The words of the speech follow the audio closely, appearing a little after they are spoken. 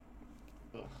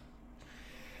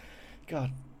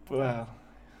God, well,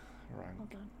 right.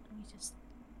 Hold on, let me just...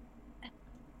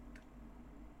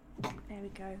 There we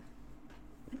go.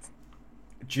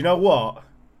 Do you know what?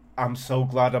 I'm so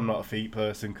glad I'm not a feet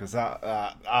person, because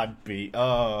I'd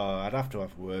have to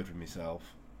have a word with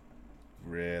myself.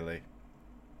 Really.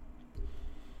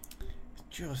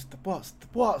 Just, what's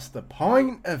the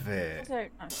point of it? I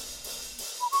don't know.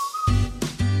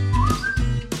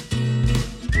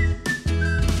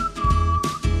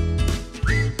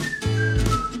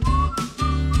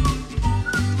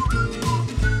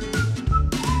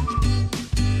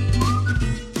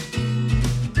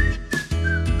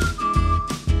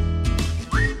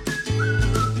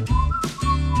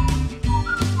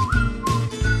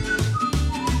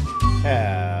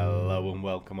 Hello and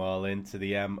welcome all into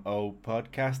the MO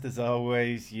podcast. As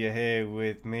always, you're here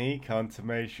with me,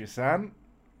 Contumacious-san.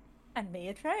 And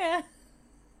me, Atreya.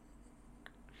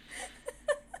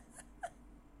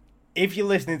 If you're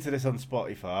listening to this on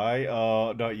Spotify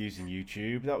or not using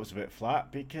YouTube, that was a bit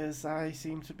flat because I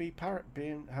seem to be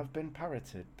have been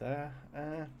parroted there.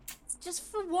 Just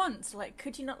for once,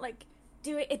 could you not,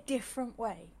 do it a different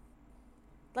way?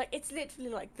 It's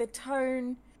literally, the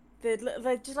tone,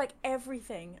 the just,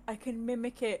 everything. I can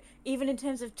mimic it, even in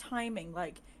terms of timing.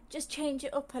 Just change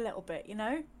it up a little bit, you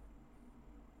know?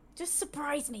 Just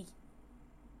surprise me.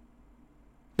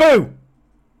 Boo!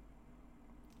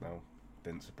 No,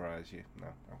 didn't surprise you. No,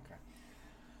 okay.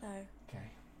 No. Okay.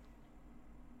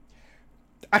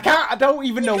 I don't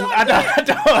even know. I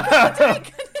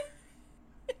don't.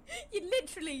 You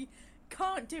literally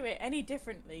can't do it any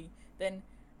differently than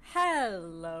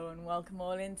hello and welcome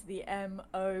all into the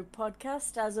MO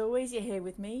podcast. As always, you're here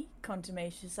with me,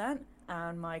 Contumacious-san,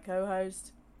 and my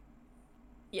co-host.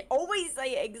 You always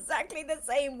say it exactly the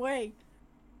same way.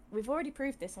 We've already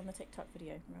proved this on the TikTok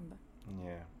video, remember?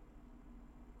 Yeah.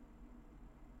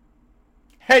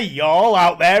 Hey y'all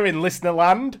out there in listener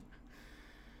land.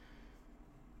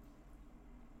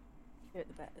 Do it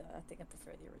the better. I think I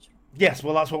prefer the original. Yes,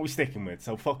 well that's what we're sticking with,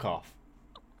 so fuck off.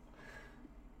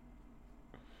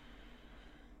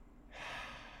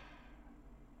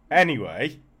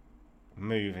 Anyway,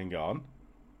 moving on.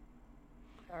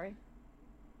 Sorry.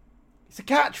 It's a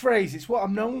catchphrase, it's what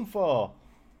I'm known for.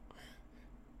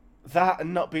 That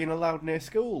and not being allowed near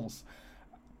schools.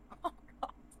 Oh,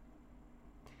 God.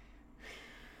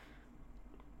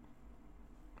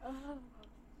 Oh, got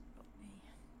me.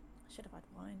 I should have had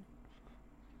wine.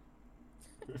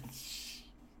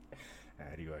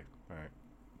 Anyway, right.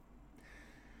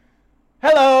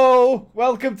 Hello!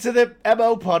 Welcome to the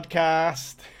MO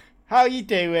podcast. How you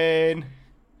doing?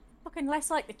 Fucking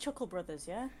less like the Chuckle Brothers,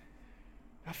 yeah?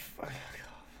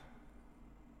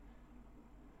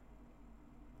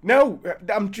 No,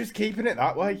 I'm just keeping it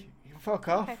that way. You can fuck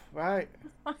off, Okay. right?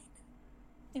 Fine.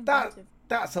 Inventive.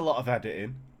 That's a lot of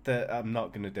editing that I'm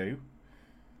not going to do.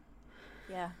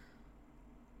 Yeah.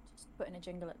 Just putting a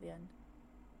jingle at the end.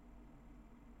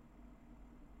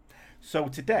 So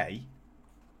today,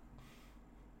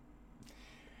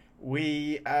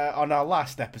 we, on our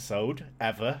last episode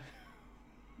ever,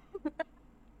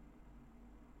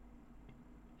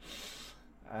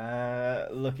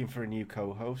 looking for a new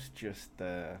co-host, just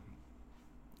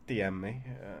DM me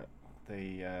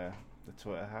the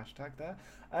Twitter hashtag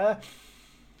there.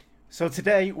 So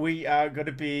today we are going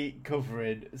to be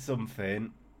covering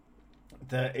something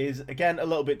that is, again, a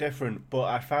little bit different, but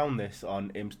I found this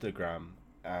on Instagram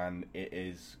and it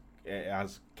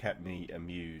has kept me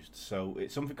amused. So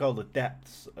it's something called the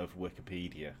depths of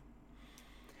Wikipedia,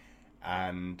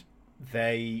 and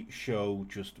they show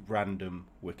just random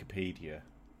Wikipedia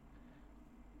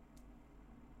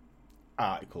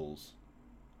articles,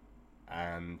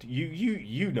 and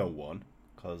you know one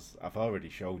because I've already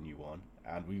shown you one,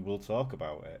 and we will talk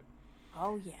about it.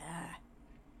 Oh, yeah.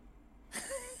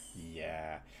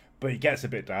 Yeah, but it gets a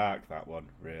bit dark, that one,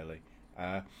 really.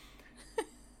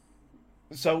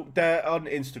 So they're on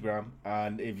Instagram,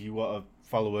 and if you want to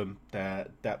follow them, they're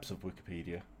Depths of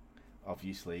Wikipedia,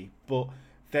 obviously. But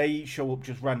they show up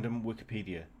just random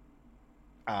Wikipedia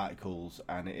articles,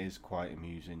 and it is quite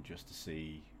amusing just to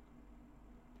see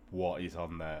what is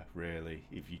on there, really.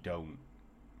 If you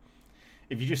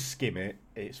just skim it,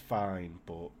 it's fine,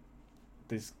 but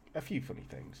there's a few funny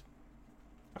things.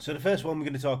 So the first one we're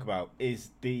going to talk about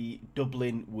is the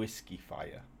Dublin Whiskey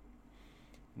Fire.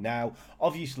 Now,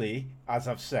 obviously, as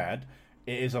I've said,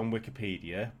 it is on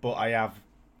Wikipedia, but I have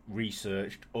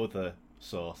researched other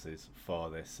sources for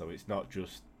this, so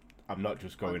I'm not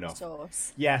just going off.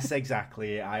 Source. Yes,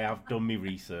 exactly. I have done my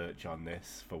research on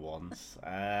this for once.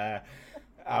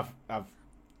 I've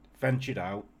ventured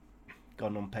out,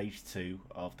 gone on page 2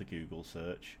 of the Google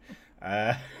search.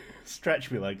 Stretch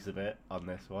my legs a bit on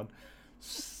this one.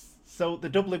 So the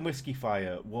Dublin Whiskey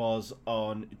Fire was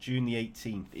on June the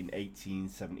 18th in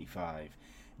 1875.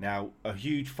 Now, a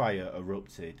huge fire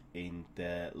erupted in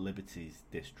the Liberties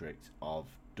district of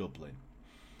Dublin.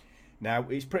 Now,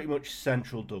 it's pretty much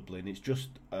central Dublin. It's just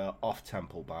off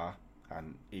Temple Bar.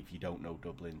 And if you don't know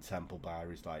Dublin, Temple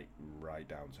Bar is like right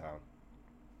downtown,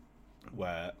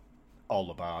 where all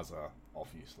the bars are,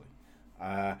 obviously.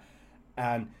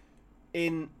 And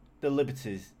in the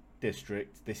Liberties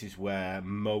district, this is where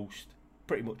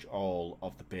pretty much all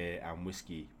of the beer and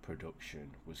whiskey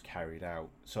production was carried out.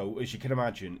 So as you can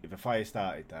imagine, if a fire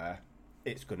started there,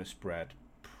 it's going to spread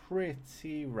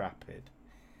pretty rapid.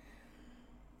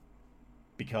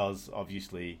 Because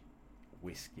obviously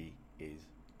whiskey is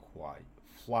quite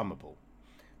flammable.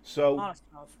 So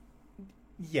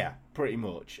yeah, pretty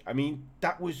much. I mean,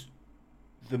 that was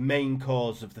the main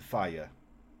cause of the fire.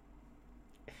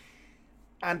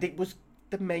 And it was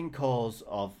the main cause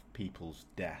of people's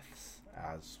deaths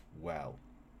as well.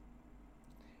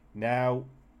 Now,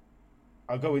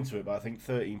 I'll go into it, but I think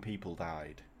 13 people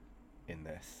died in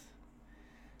this.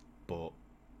 But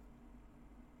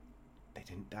they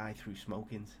didn't die through smoke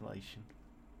inhalation.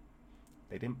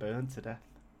 They didn't burn to death.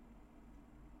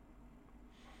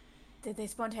 Did they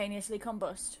spontaneously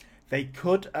combust? They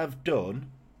could have done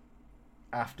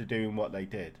after doing what they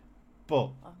did.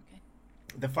 But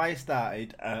the fire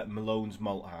started at Malone's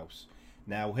Malt House.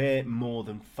 Now here, more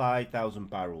than 5,000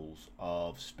 barrels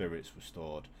of spirits were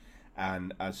stored.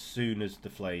 And as soon as the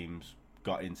flames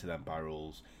got into them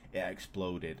barrels, it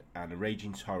exploded. And a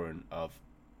raging torrent of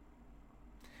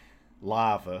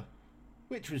lava,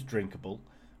 which was drinkable,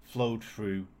 flowed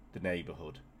through the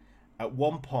neighbourhood. At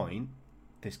one point,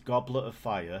 this goblet of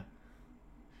fire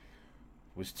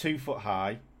was 2 foot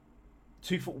high,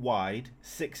 2 foot wide,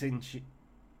 6 inches.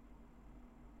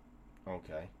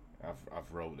 Okay,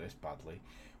 I've wrote this badly.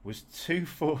 Was 2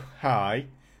 foot high.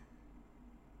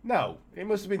 No, it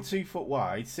must have been 2 foot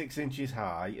wide, 6 inches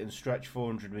high, and stretched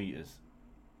 400 meters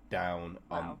down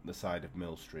on the side of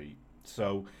Mill Street.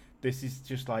 So this is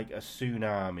just like a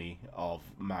tsunami of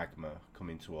magma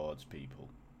coming towards people.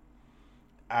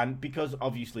 And because,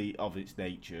 obviously, of its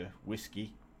nature,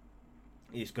 whiskey,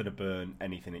 it's going to burn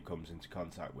anything it comes into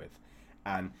contact with.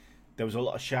 And there was a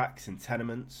lot of shacks and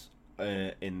tenements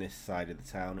in this side of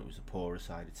the town. It was the poorer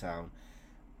side of town.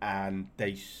 And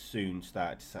they soon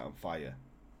started to set on fire.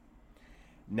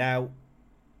 Now,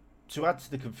 to add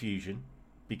to the confusion,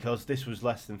 because this was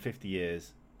less than 50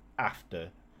 years after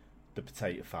the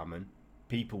potato famine,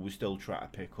 people were still trying to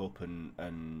pick up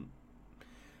and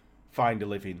find a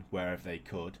living wherever they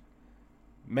could.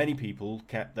 Many people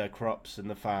kept their crops and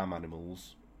the farm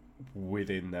animals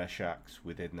within their shacks,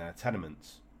 within their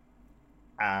tenements.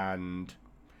 And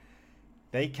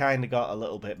they kind of got a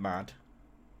little bit mad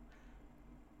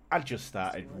and just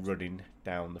started running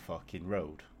down the fucking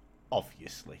road.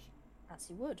 Obviously. As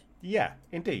you would. Yeah,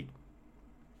 indeed.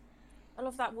 I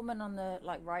love that woman on the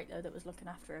right there that was looking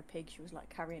after her pig. She was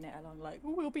carrying it along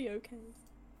oh, we'll be okay.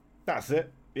 That's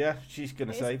it. Yeah, she's going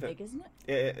to say that. Big, isn't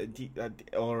it?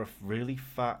 Or a really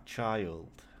fat child.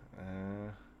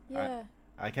 Yeah.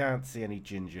 I can't see any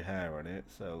ginger hair on it,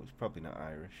 so it's probably not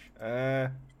Irish.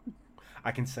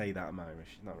 I can say that I'm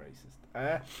Irish, not racist.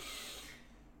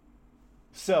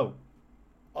 So,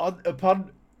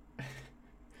 upon...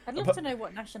 I'd love to know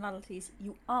what nationalities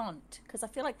you aren't, because I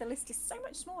feel like the list is so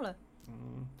much smaller.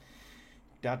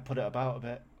 Dad put it about a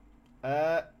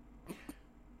bit.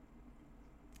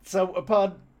 So,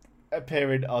 upon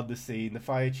appearing on the scene, the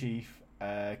fire chief,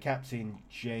 Captain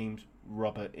James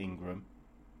Robert Ingram,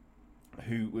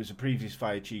 who was a previous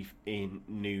fire chief in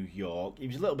New York, he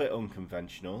was a little bit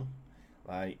unconventional.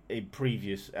 Like, in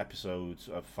previous episodes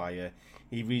of Fire,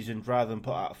 he reasoned rather than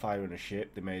put out a fire on a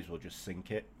ship, they may as well just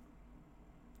sink it.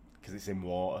 Because it's in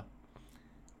water.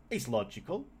 It's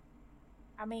logical.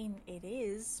 I mean, it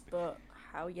is, but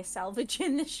how are you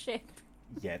salvaging the ship?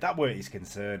 Yeah, that weren't his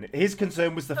concern. His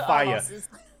concern was the fire.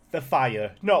 The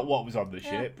fire, not what was on the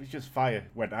ship. It's just fire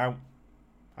went out.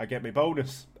 I get my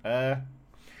bonus.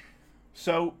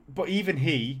 So, but even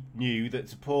he knew that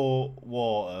to pour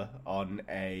water on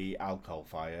a alcohol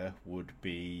fire would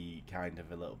be kind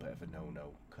of a little bit of a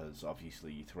no-no, because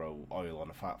obviously you throw oil on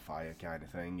a fat fire kind of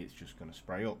thing, it's just going to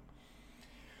spray up.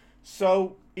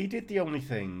 So he did the only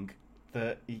thing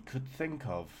that he could think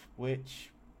of,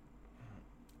 which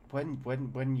when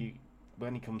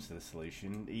he comes to the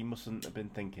solution, he mustn't have been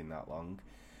thinking that long,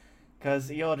 because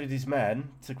he ordered his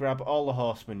men to grab all the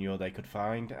horse manure they could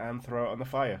find and throw it on the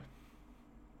fire.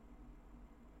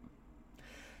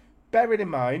 bearing in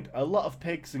mind, a lot of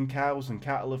pigs and cows and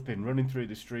cattle have been running through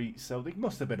the streets, so there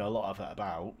must have been a lot of it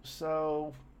about.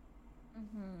 So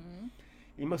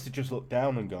he must have just looked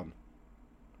down and gone,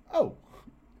 "Oh,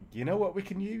 you know what we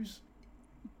can use?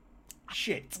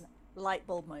 Shit." Light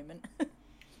bulb moment.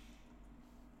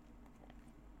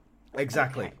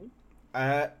 Exactly.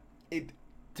 Okay.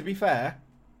 To be fair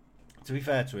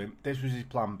to him, this was his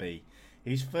plan B.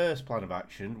 His first plan of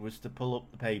action was to pull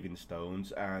up the paving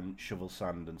stones and shovel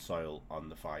sand and soil on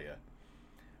the fire.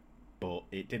 But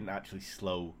it didn't actually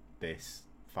slow this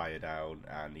fire down,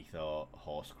 and he thought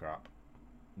horse crap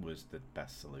was the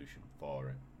best solution for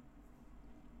it.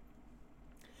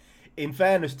 In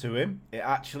fairness to him, it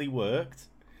actually worked,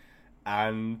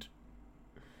 and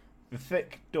the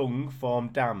thick dung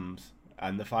formed dams,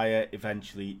 and the fire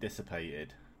eventually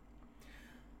dissipated.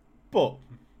 But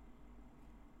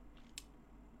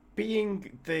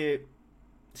being the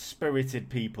spirited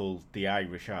people the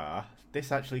Irish are, this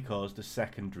actually caused a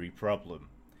secondary problem.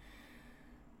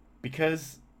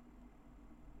 Because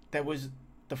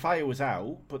the fire was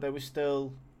out, but there was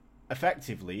still,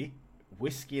 effectively,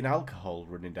 whiskey and alcohol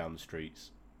running down the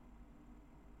streets.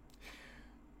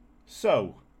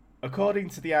 So, according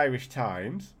to the Irish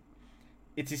Times,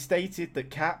 it is stated that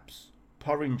caps,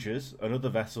 porringers and other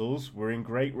vessels were in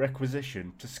great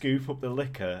requisition to scoop up the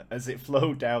liquor as it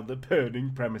flowed down the burning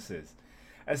premises.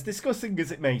 As disgusting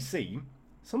as it may seem,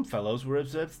 some fellows were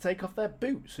observed to take off their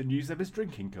boots and use them as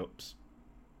drinking cups.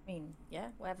 I mean, yeah,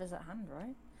 whatever's at hand,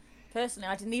 right? Personally,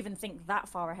 I didn't even think that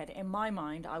far ahead. In my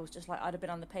mind, I was just like, I'd have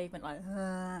been on the pavement like,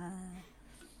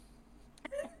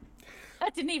 I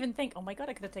didn't even think, oh my god,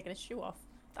 I could have taken a shoe off.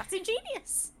 That's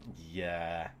ingenious.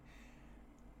 Yeah.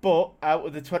 But out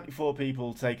of the 24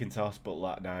 people taken to hospital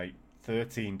that night,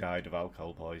 13 died of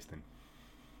alcohol poisoning.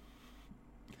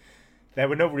 There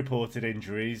were no reported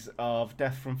injuries of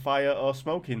death from fire or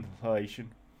smoke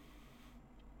inhalation.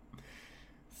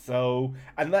 So,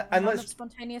 and let's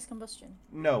spontaneous combustion.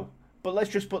 No, but let's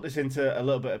just put this into a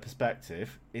little bit of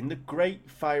perspective. In the Great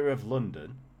Fire of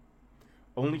London,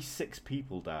 only 6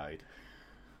 people died.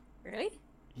 Really?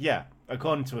 Yeah,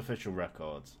 according to official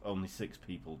records, only 6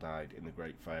 people died in the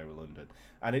Great Fire of London,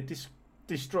 and it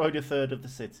destroyed a third of the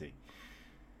city.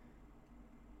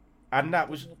 And that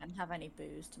was... Didn't even have any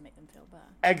booze to make them feel bad.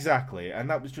 Exactly, and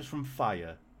that was just from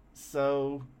fire.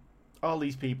 So, all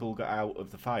these people got out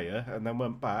of the fire and then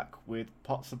went back with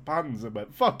pots and pans and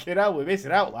went, fucking hell, we're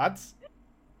missing out, lads.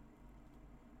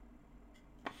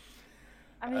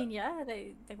 I mean, yeah,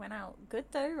 they went out good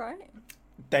though, right?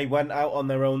 They went out on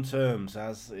their own terms,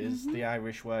 as is the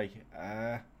Irish way.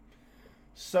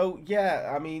 So,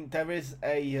 yeah, I mean, there is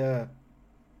a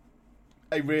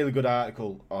really good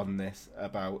article on this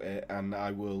about it, and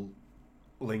I will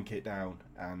link it down,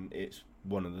 and it's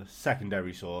one of the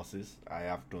secondary sources. I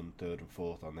have done third and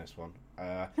fourth on this one.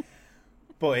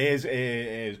 But it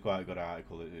is quite a good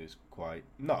article. It is quite,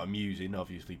 not amusing,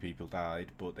 obviously people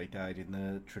died, but they died in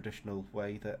the traditional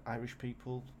way that Irish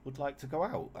people would like to go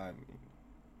out.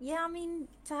 Yeah, I mean,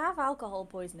 to have alcohol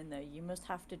poisoning though, you must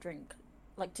have to drink,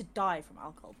 like to die from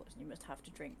alcohol poisoning, you must have to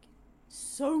drink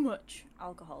so much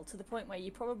alcohol to the point where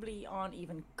you probably aren't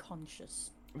even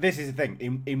conscious. This is the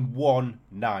thing, in one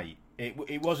night.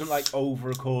 It wasn't like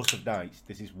over a course of nights.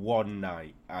 This is one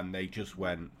night, and they just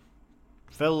went,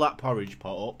 fill that porridge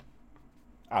pot up.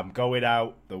 I'm going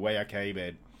out the way I came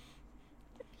in.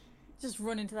 Just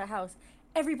run into the house.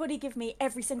 Everybody give me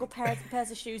every single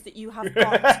pairs of shoes that you have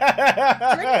got.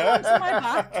 Bring them onto my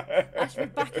back. I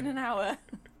should be back in an hour.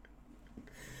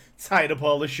 Tied up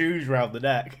all the shoes round the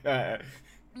neck.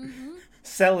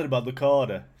 Selling them on the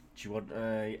corner. Do you want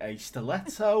a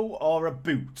stiletto or a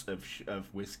boot of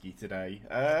whiskey today?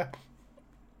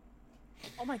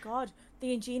 Oh my god,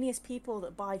 the ingenious people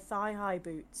that buy thigh-high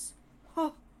boots.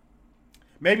 Huh.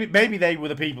 Maybe they were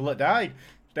the people that died.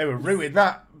 They were ruining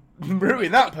that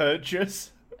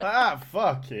purchase.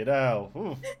 Fucking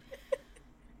hell.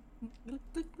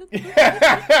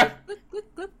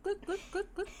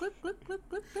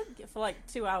 For like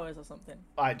 2 hours or something.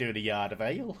 Like doing a yard of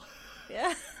ale.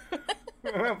 Yeah.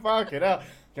 Fucking hell.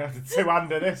 You have to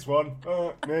two-hander this one.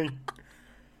 Me.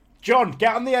 John,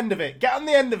 get on the end of it. Get on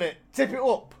the end of it. Tip it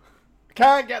up.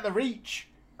 Can't get the reach.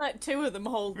 Like 2 of them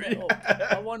holding it up.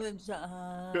 And one of them's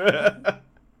like,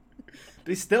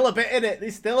 There's still a bit in it.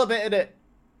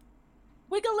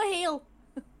 Wiggle the heel.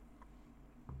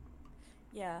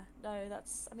 Yeah, no,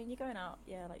 that's... I mean, you're going out,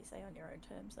 yeah, like you say, on your own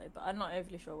terms, though. But I'm not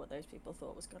overly sure what those people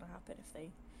thought was going to happen if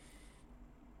they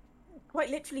quite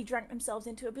literally drank themselves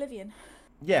into oblivion.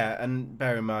 Yeah, and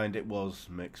bear in mind, it was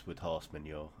mixed with horse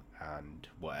manure and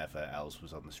whatever else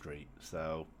was on the street,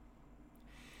 so...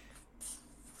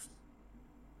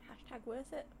 Hashtag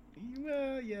worth it.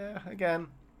 Yeah. Again,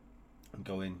 I'm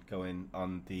going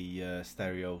on the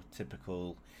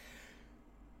stereotypical,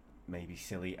 maybe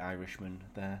silly Irishman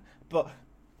there, but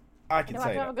I can No, I say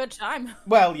can have a that. good time.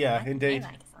 Well, yeah, I can say indeed,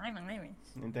 that 'cause I'm Irish.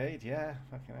 indeed, yeah.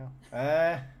 Fucking hell.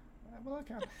 Well, I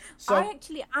can. I So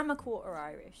actually am a quarter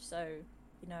Irish, so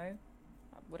that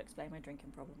would explain my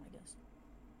drinking problem, I guess.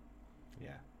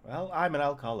 yeah. Well, I'm an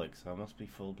alcoholic, so I must be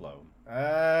full blown.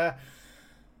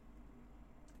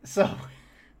 So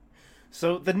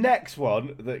So the next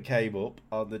one that came up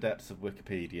on the depths of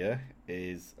Wikipedia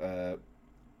is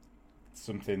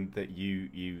something that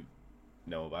you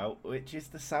know about, which is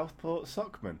the Southport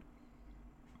Sockman.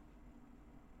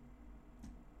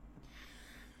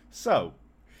 So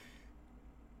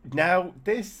now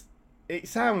this it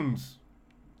sounds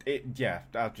it yeah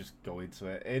I'll just go into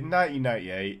it. In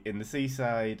 1998, in the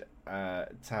seaside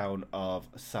town of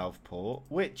Southport,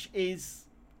 which is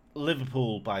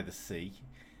Liverpool by the sea.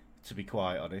 To be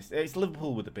quite honest, it's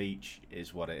Liverpool with the beach,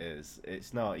 is what it is.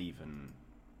 It's not even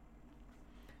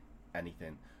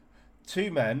anything.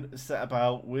 Two men set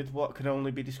about with what can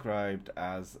only be described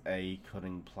as a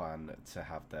cunning plan to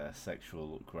have their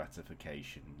sexual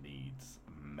gratification needs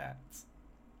met.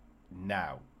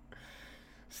 Now,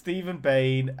 Stephen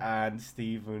Bain and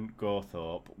Stephen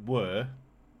Gawthorpe were,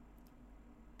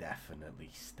 definitely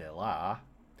still are,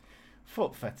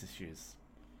 foot fetishes,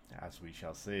 as we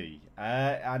shall see.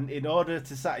 And in order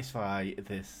to satisfy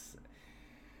this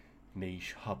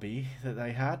niche hobby that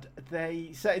they had,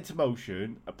 they set into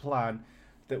motion a plan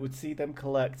that would see them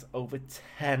collect over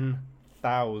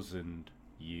 10,000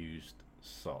 used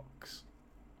socks.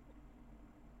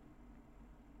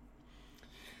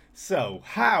 So,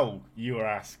 how, you are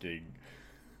asking?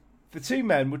 The two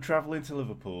men would travel into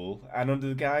Liverpool, and under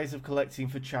the guise of collecting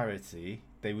for charity,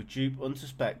 they would dupe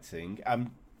unsuspecting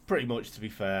and pretty much, to be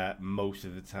fair, most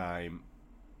of the time,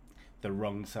 the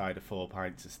wrong side of 4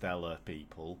 pints of Stella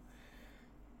people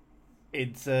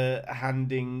into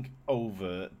handing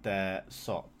over their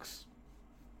socks.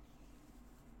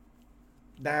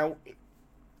 Now,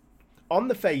 on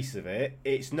the face of it,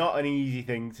 it's not an easy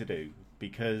thing to do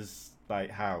because,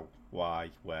 like, how,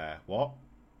 why, where, what?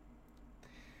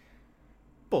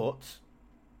 But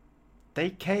they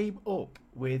came up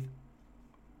with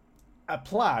a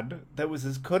plan that was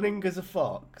as cunning as a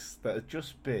fox that had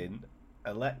just been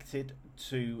elected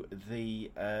to the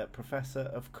Professor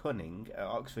of Cunning at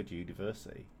Oxford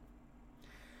University.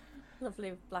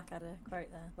 Lovely Blackadder quote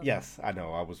there. Lovely. Yes, I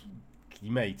know.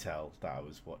 You may tell that I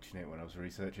was watching it when I was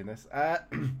researching this.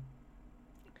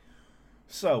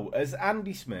 So, as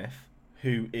Andy Smith,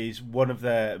 who is one of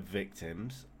their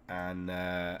victims, and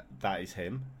that is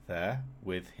him there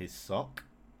with his sock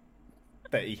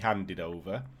that he handed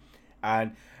over.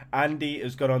 And Andy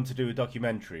has gone on to do a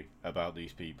documentary about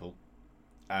these people.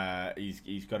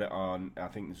 He's got it on. I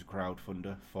think there's a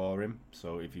crowdfunder for him.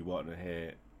 So if you want to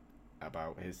hear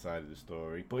about his side of the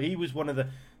story, but he was one of the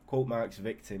quote marks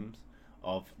victims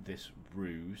of this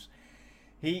ruse.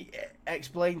 He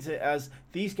explains it as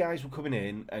these guys were coming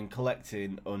in and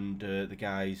collecting under the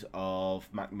guise of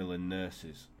Macmillan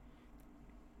nurses.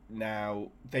 Now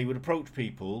they would approach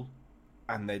people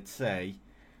and they'd say,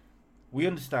 "We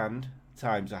understand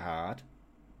times are hard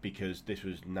because this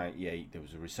was 98, there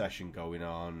was a recession going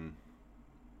on,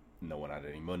 no one had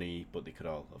any money, but they could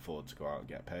all afford to go out and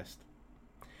get pissed."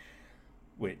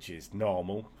 Which is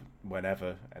normal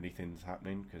whenever anything's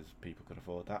happening because people could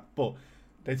afford that. But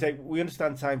they'd say, "We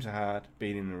understand times are hard,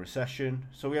 being in a recession,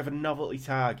 so we have a novelty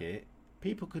target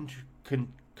people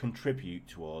can contribute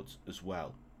towards as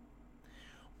well.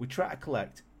 We try to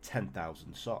collect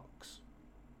 10,000 socks."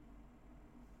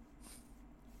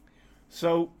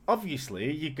 So,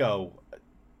 obviously, you go,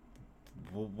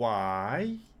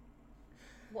 why?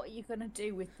 What are you going to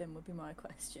do with them would be my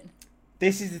question.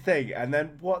 This is the thing. And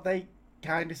then what they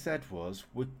kind of said was,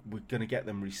 we're going to get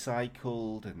them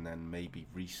recycled and then maybe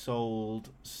resold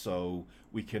so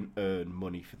we can earn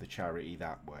money for the charity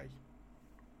that way.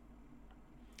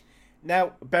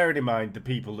 Now, bearing in mind, the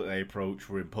people that they approached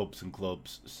were in pubs and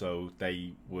clubs, so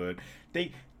they weren't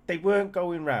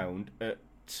going round at...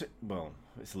 Well,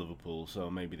 it's Liverpool, so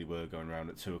maybe they were going around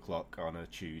at 2:00 on a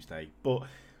Tuesday. But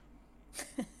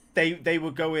they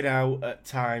were going out at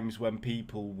times when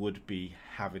people would be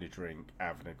having a drink,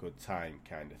 having a good time,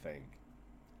 kind of thing.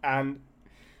 And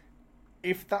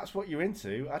if that's what you're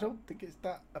into, I don't think it's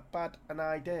that bad an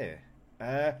idea.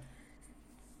 I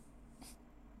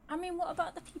mean, what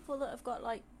about the people that have got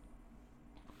like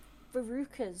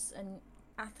verrucas and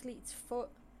athlete's foot?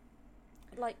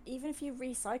 Like, even if you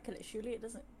recycle it, surely it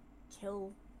doesn't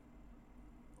kill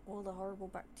all the horrible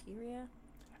bacteria.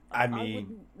 I I mean,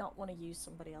 would not want to use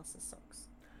somebody else's socks.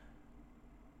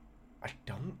 I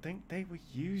don't think they were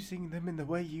using them in the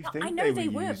way you No, I think know they they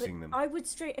were were, but using them. I would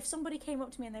if somebody came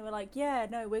up to me and they were like, "Yeah,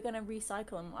 no, we're gonna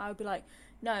recycle them," I would be like,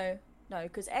 "No, no,"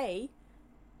 because A,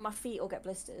 my feet will get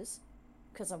blisters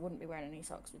because I wouldn't be wearing any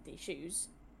socks with these shoes.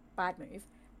 Bad move.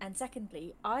 And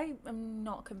secondly, I am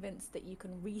not convinced that you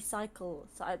can recycle.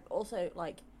 So I also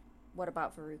like, what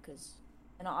about verrucas?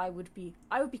 And I would be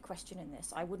questioning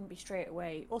this. I wouldn't be straight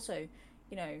away. Also,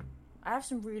 you know, I have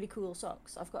some really cool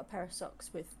socks. I've got a pair of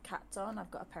socks with cats on.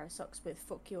 I've got a pair of socks with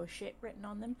 "fuck your shit" written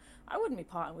on them. I wouldn't be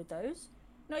parting with those.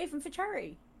 Not even for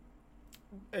charity.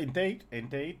 Indeed,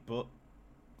 indeed, but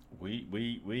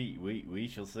we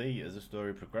shall see as the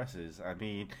story progresses. I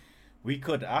mean, we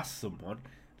could ask someone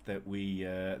that we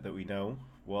know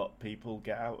what people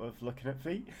get out of looking at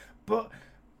feet, but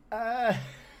uh,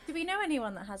 Do we know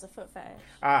anyone that has a foot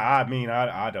fetish? I mean,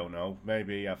 I don't know.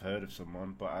 Maybe I've heard of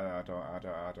someone, but I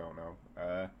don't know.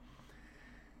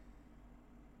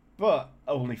 But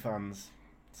OnlyFans,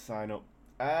 sign up.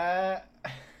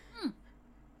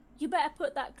 You better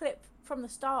put that clip from the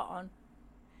start on.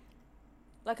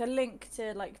 Like a link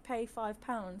to like pay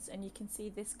 £5 and you can see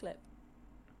this clip.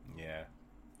 Yeah,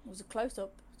 It was a close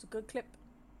up. It's a good clip.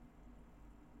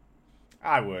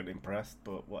 I weren't impressed,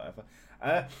 but whatever.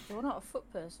 You're not a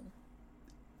foot person.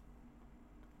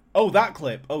 Oh, that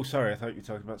clip. Oh, sorry, I thought you were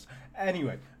talking about.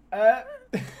 Anyway,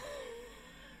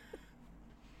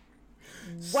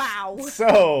 Wow.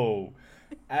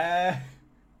 uh,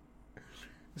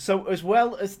 so as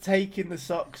well as taking the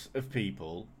socks of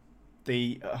people,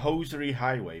 the hosiery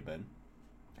highwaymen.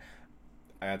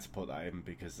 I had to put that in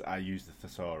because I used the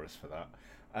thesaurus for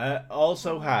that.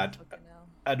 Also had Fucking hell.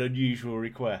 an unusual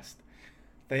request.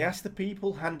 They asked the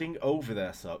people handing over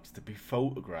their socks to be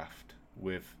photographed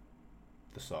with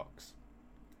the socks.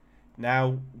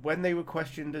 Now, when they were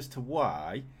questioned as to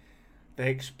why, they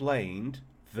explained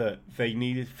that they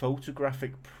needed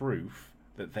photographic proof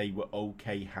that they were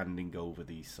okay handing over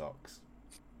these socks.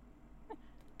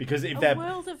 Because if A their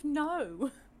world of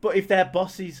no. but if their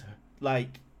bosses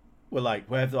were like,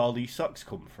 where have all these socks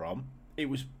come from? It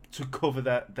was to cover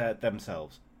their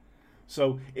themselves.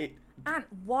 So it. And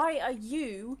why are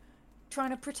you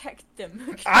trying to protect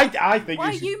them? I think. Why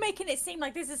are you making it seem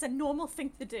like this is a normal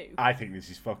thing to do? I think this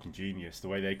is fucking genius. The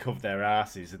way they covered their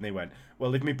asses and they went,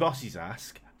 well, if my bosses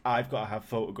ask, I've got to have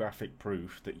photographic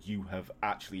proof that you have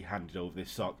actually handed over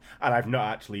this sock, and I've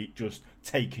not actually just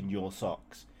taken your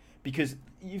socks. Because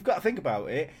you've got to think about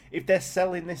it. If they're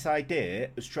selling this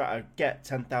idea as trying to get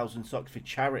 10,000 socks for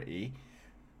charity,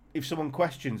 if someone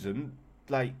questions them,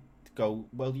 like, go,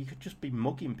 well, you could just be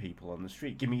mugging people on the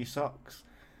street. Give me your socks.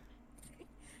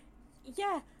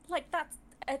 Yeah, like that's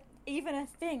even a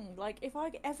thing. Like if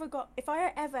I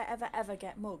ever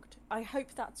get mugged, I hope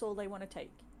that's all they want to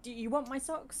take. Do you want my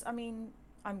socks? I mean,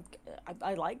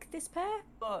 I like this pair,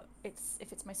 but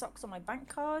if it's my socks on my bank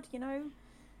card, you know.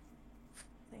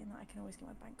 Saying that, I can always get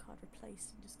my bank card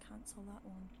replaced and just cancel that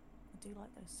one. I do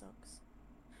like those socks.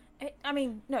 I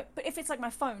mean, no, but if it's like my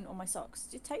phone or my socks,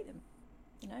 just take them.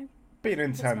 You know. Be an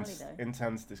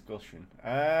intense discussion.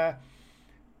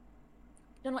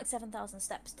 Done like 7,000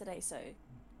 steps today, so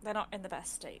they're not in the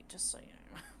best state. Just so you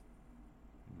know.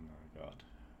 Oh my god,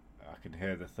 I can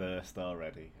hear the thirst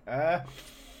already.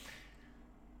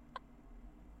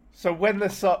 So when the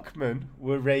sockmen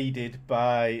were raided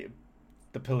by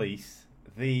the police,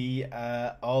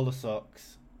 all the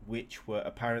socks, which were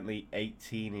apparently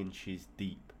 18 inches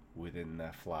deep within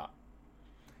their flat,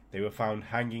 they were found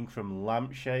hanging from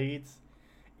lampshades,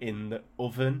 in the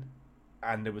oven,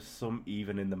 and there was some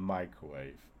even in the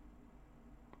microwave.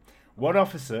 One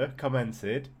officer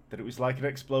commented that it was like an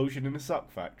explosion in a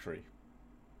sock factory.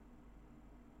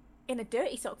 In a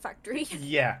dirty sock factory.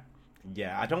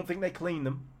 Yeah, I don't think they clean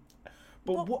them.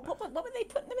 But what were they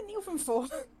putting them in the oven for?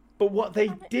 But what they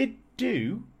did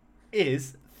do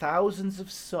is thousands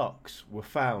of socks were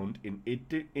found in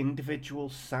individual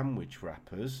sandwich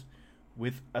wrappers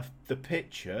with the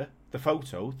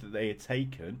photo that they had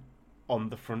taken on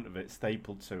the front of it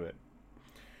stapled to it.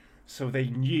 So they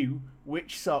knew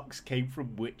which socks came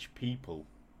from which people.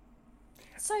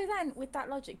 So then, with that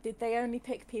logic, did they only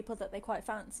pick people that they quite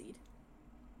fancied?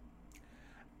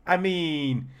 I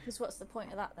mean, because what's the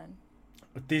point of that then?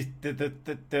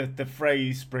 The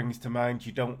phrase springs to mind.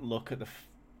 You don't look at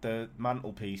the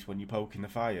mantelpiece when you're poking the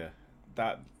fire.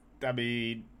 I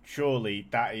mean, surely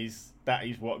that is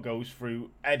what goes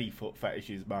through any foot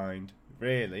fetish's mind,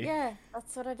 really. Yeah,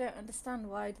 that's what I don't understand.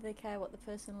 Why do they care what the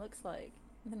person looks like?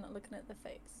 They're not looking at the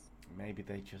face. Maybe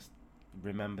they just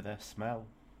remember their smell.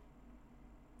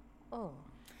 Oh.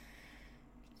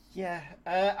 Yeah,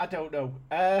 I don't know.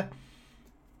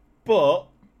 But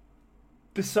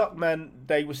the sock men,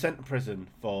 they were sent to prison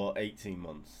for 18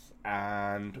 months.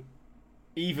 And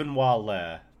even while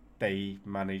there, they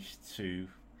managed to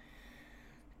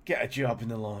get a job in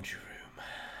the laundry room.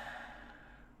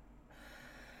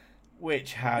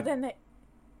 Which But had, then they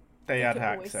they had could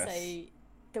always access. say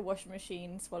the washing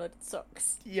machine swallowed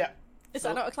socks. Yeah. Is So,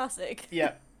 that not a classic?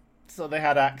 yeah. So they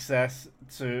had access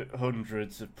to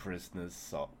hundreds of prisoners'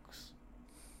 socks.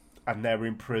 And they're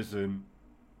in prison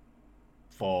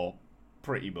for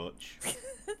pretty much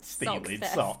stealing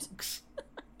theft. socks.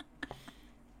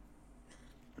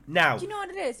 Now, Do you know what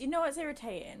it is? You know what's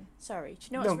irritating? Sorry. Do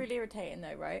you know what's really irritating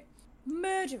though, right?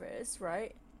 Murderers,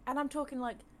 right? And I'm talking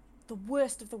like the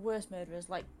worst of the worst murderers,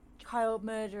 like child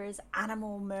murderers,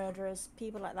 animal murderers,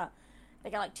 people like that. They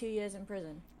get like 2 years in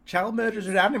prison. child murderers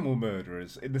and animal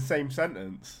murderers in the same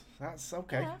sentence. That's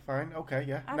okay, Yeah. fine, okay,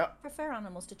 yeah. I No, prefer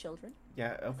animals to children.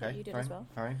 yeah, okay, you did fine, as well.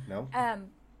 fine, no.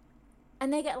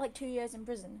 And they get like 2 years in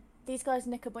prison. These guys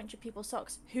nick a bunch of people's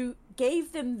socks who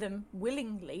gave them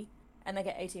willingly, and they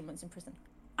get 18 months in prison.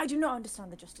 I do not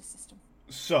understand the justice system.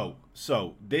 So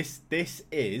this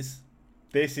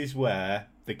is where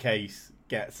the case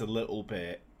gets a little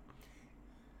bit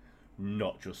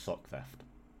not just sock theft.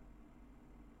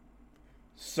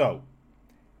 So,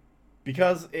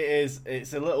 because it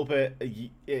is a little bit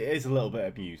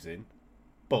amusing,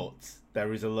 but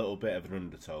there is a little bit of an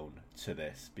undertone to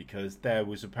this because there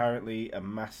was apparently a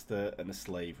master and a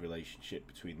slave relationship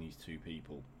between these two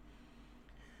people.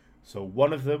 So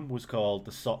one of them was called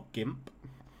the Sock Gimp.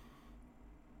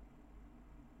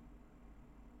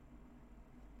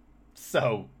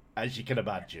 So, as you can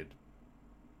imagine.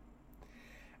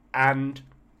 And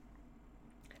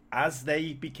as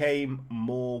they became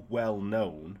more well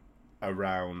known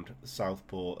around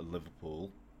Southport and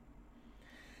Liverpool,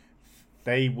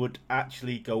 they would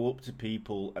actually go up to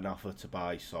people and offer to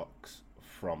buy socks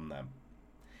from them.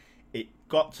 It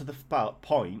got to the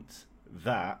point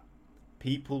that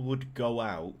people would go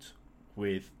out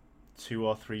with 2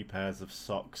 or 3 pairs of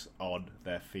socks on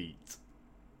their feet.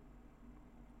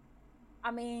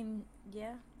 I mean,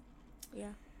 yeah.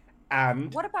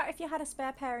 And What about if you had a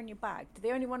spare pair in your bag? Do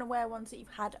they only want to wear ones that you've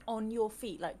had on your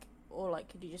feet? Like, or like,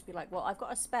 could you just be like, well, I've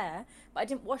got a spare, but I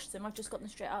didn't wash them. I've just got them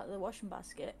straight out of the washing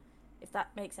basket. If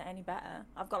that makes it any better,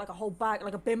 I've got like a whole bag,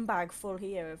 like a bin bag full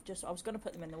here of just. I was gonna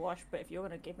put them in the wash, but if you're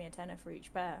gonna give me a tenner for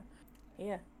each pair,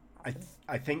 here.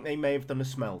 I think they may have done a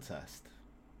smell test.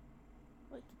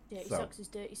 Well, dirty socks is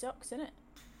dirty socks, isn't it?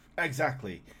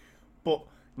 Exactly. But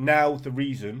now the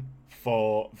reason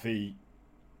for the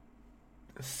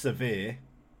severe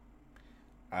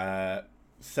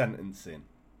sentencing.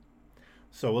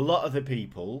 So a lot of the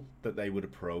people that they would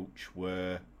approach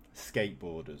were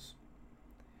skateboarders.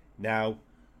 Now,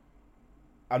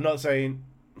 I'm not saying,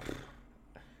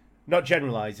 not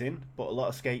generalising, but a lot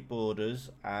of skateboarders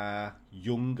are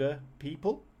younger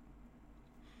people.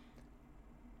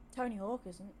 Tony Hawk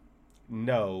isn't.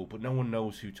 No, but no one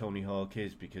knows who Tony Hawk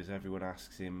is because everyone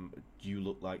asks him, "Do you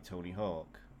look like Tony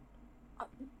Hawk?"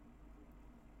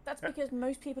 That's because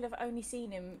most people have only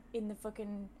seen him in the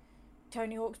fucking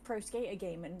Tony Hawk's Pro Skater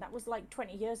game, and that was like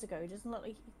 20 years ago. He doesn't look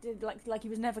like he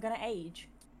was never gonna age.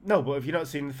 No, but have you not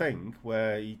seen the thing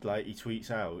where he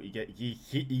tweets out?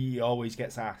 He always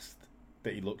gets asked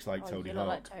that he looks like Tony you Hawk. look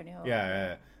like Tony Hawk.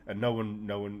 Yeah, and no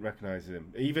one recognises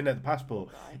him. Even at the passport,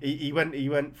 Right. he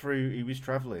went through. He was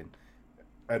travelling,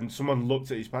 and someone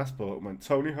looked at his passport and went,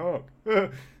 "Tony Hawk,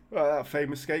 that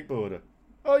famous skateboarder.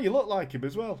 Oh, you look like him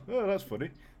as well. Oh, that's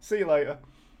funny. See you later."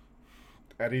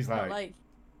 And he's like,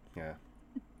 yeah.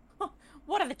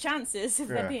 What are the chances of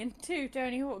there Yeah. being two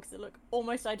Tony Hawks that look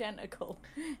almost identical?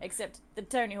 Except the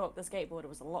Tony Hawk, the skateboarder,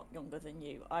 was a lot younger than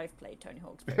you. I've played Tony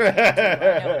Hawk's Pro Skater 2.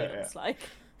 I know what he looks like.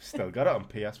 Still got it on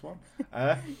PS1.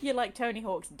 You're like Tony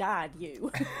Hawk's dad,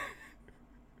 you.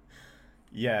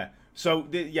 Yeah. So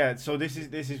this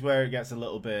is where it gets a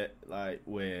little bit like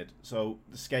weird. So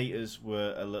the skaters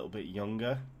were a little bit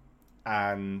younger,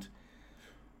 and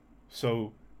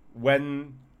so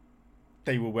when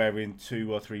they were wearing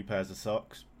 2 or 3 pairs of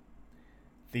socks,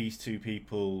 these two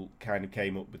people kind of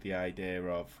came up with the idea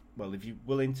of, well, if you're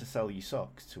willing to sell your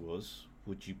socks to us,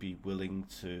 would you be willing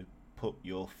to put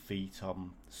your feet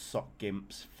on Sock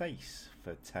Gimp's face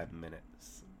for 10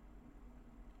 minutes?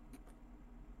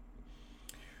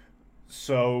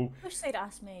 So, I wish they'd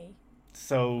asked me. I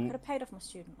so could have paid off my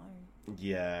student loan.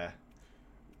 yeah.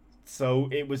 So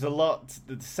it was a lot.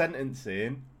 The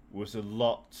sentencing was a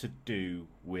lot to do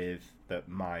with that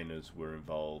minors were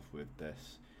involved with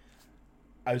this.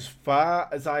 as far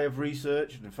as I have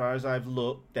researched and as far as I've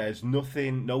looked, there's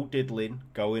nothing, no diddling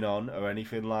going on or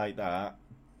anything like that.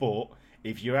 But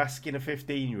if you're asking a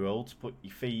 15-year-old to put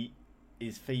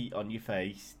his feet on your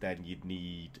face, then you'd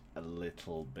need a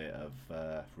little bit of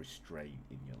restraint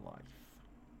in your life.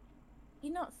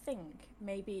 You not think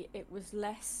maybe it was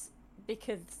less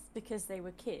because they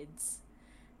were kids,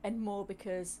 and more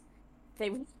because they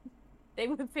were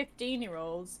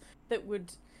 15-year-olds that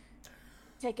would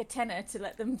take a tenner to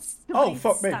let them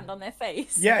stand on their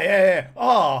face. Yeah.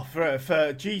 Oh,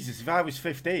 for Jesus, if I was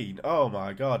 15, oh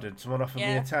my God, and someone offered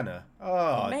me a tenner.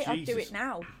 Oh, mate, Jesus. I'd do it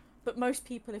now. But most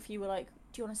people, if you were like,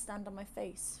 do you want to stand on my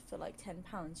face for like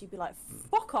 £10, you'd be like,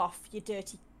 fuck off, you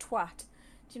dirty twat.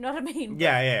 Do you know what I mean?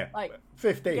 Yeah. Like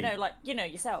 15.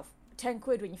 Yourself. 10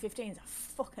 quid when you're 15 is a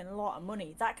fucking lot of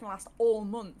money. That can last all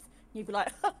month. You'd be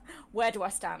like, where do I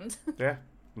stand? Yeah,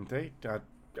 indeed.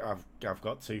 I've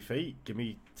got 2 feet. Give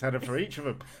me tenner for each of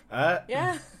them.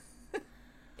 Yeah.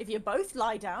 If you both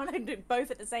lie down and do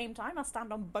both at the same time, I'll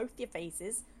stand on both your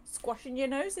faces, squashing your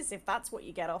noses if that's what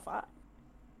you get off at.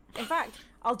 In fact,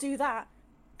 I'll do that,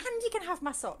 and you can have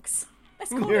my socks.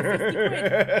 Let's call it 50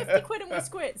 quid. 50 quid and we're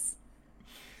squits.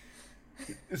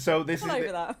 So this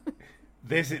over that.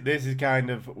 This is kind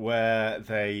of where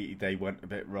they went a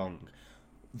bit wrong.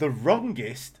 The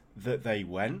wrongest that they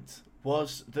went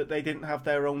was that they didn't have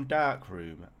their own dark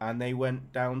room, and they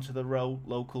went down to the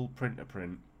local printer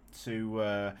print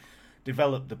to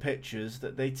develop the pictures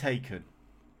that they'd taken.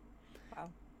 Wow.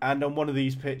 And on one of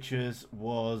these pictures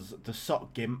was the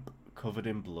sock gimp covered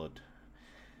in blood.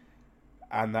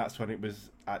 And that's when it was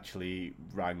actually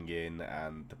rang in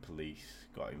and the police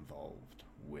got involved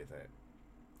with it.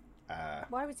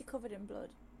 Why was he covered in blood?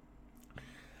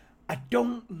 I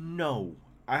don't know.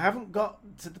 I haven't got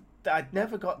to I'd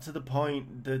never got to the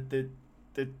point, the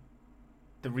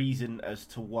reason as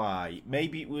to why.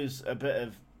 Maybe it was a bit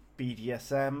of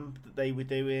BDSM that they were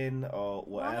doing or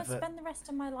whatever. Well, I'm gonna spend the rest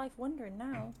of my life wondering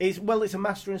now. It's a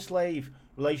master and slave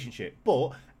relationship.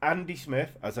 But Andy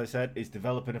Smith, as I said, is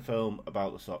developing a film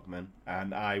about the Sockmen,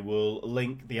 and I will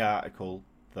link the article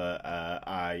that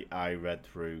I read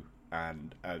through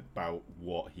and about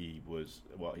what he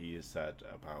has said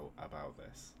about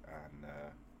this. And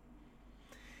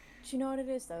do you know what it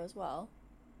is though as well?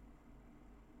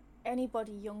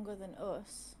 Anybody younger than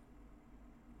us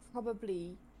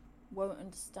probably won't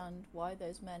understand why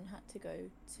those men had to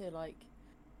go to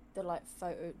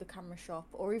the camera shop,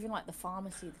 or even like the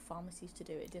pharmacy. The pharmacies to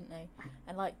do it, didn't they?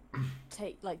 And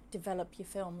develop your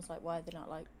films. Like, why they're not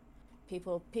like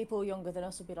people younger than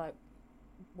us will be like,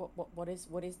 what is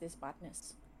this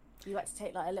madness? You like to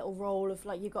take like a little roll of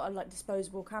you got a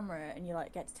disposable camera, and you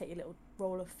get to take your little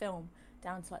roll of film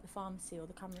down to the pharmacy or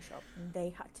the camera shop, and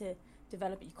they had to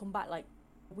develop it. You come back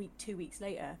 2 weeks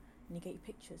later, and you get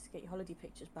your holiday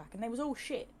pictures back, and they was all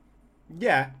shit.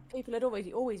 Yeah. People had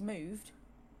always moved.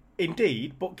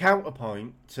 Indeed, but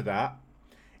counterpoint to that,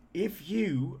 if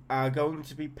you are going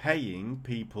to be paying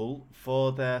people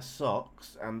for their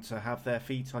socks and to have their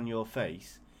feet on your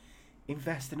face,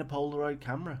 invest in a Polaroid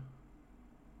camera.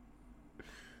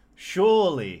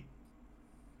 Surely.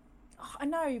 Oh, I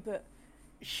know, but...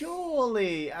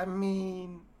 Surely, I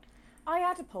mean... I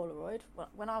had a Polaroid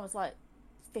when I was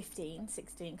 15,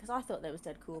 16, because I thought they was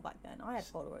dead cool back then. I had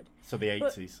Polaroid. So the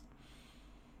 80s?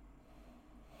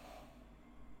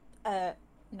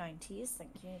 90s,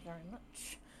 thank you very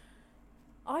much.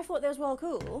 I thought they was well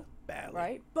cool. Barely.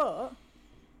 Right, but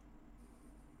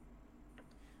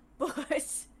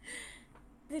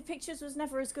the pictures was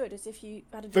never as good as if you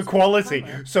had a the quality.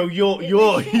 Camera. So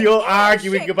you're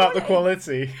arguing about the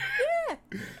quality. Yeah.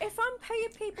 If I'm paying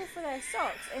people for their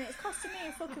socks and it's costing me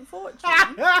a fucking fortune,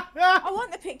 I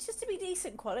want the pictures to be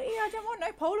decent quality. I don't want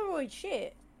no Polaroid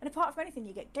shit. And apart from anything,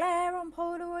 you get glare on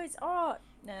Polaroids. Oh,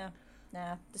 nah.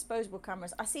 Disposable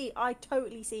cameras. I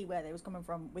totally see where they was coming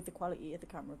from with the quality of the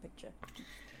camera picture.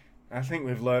 I think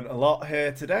we've learned a lot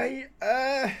here today.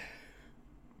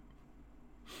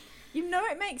 You know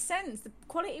it makes sense. The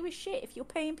quality was shit. If you're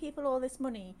paying people all this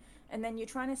money and then you're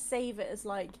trying to save it as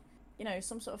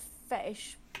some sort of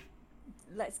fetish,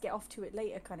 let's get off to it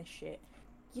later kind of shit,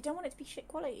 you don't want it to be shit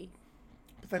quality.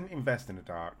 But then invest in a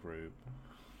dark room.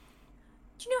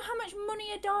 Do you know how much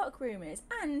money a dark room is?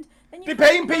 And then they're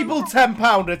paying people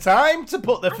 £10 a time to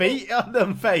put their feet on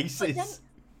them faces.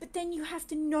 But then you have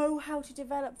to know how to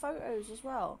develop photos as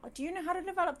well. Do you know how to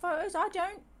develop photos? I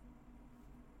don't.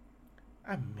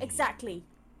 I mean, exactly.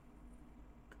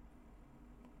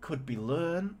 Could be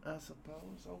learned, I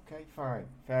suppose. Okay, fine.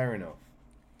 Fair enough.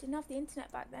 Didn't have the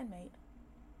internet back then, mate.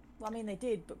 Well, I mean, they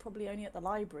did, but probably only at the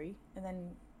library. And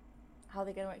then how are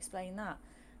they going to explain that?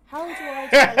 How do I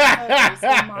tell a pose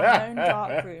in my own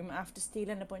dark room after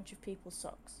stealing a bunch of people's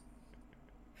socks?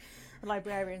 The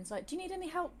librarian's like, do you need any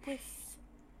help with...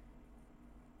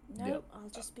 No, Yep. I'll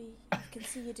just be... I can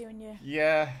see you doing your...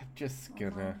 Yeah, just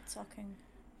socking.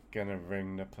 Gonna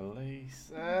ring the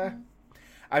police.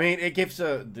 I mean, it gives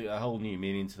a whole new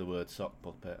meaning to the word sock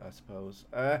puppet, I suppose.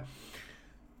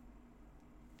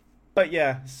 But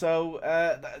yeah, so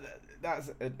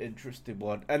that's an interesting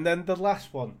one. And then the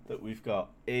last one that we've got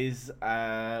is,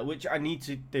 which I need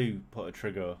to put a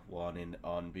trigger warning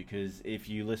on, because if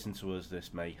you listen to us,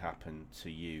 this may happen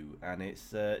to you. And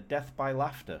it's death by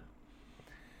laughter.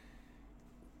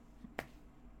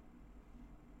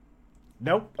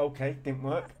 Nope, okay, didn't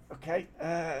work. Okay,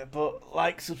 but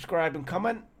like, subscribe and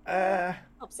comment.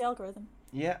 Helps the algorithm.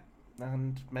 Yeah,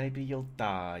 and maybe you'll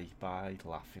die by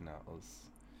laughing at us.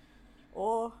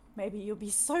 Or maybe you'll be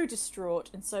so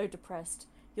distraught and so depressed,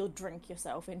 you'll drink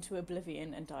yourself into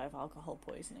oblivion and die of alcohol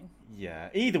poisoning. Yeah,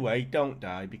 either way, don't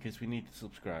die, because we need the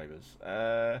subscribers.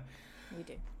 We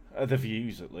do. The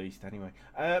views, at least, anyway.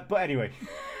 But anyway.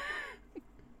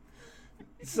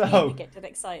 So... You get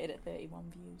excited at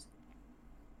 31 views.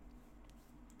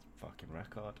 Fucking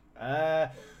record.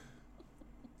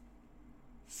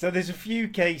 So there's a few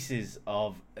cases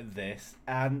of this,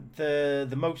 and the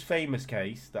most famous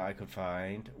case that I could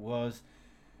find was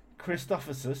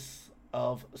Christophorus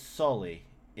of Soli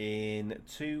in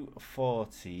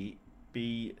 240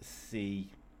 BC.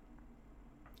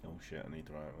 Oh shit, I need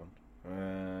the right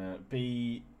one.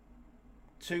 B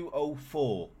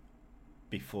 204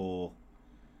 before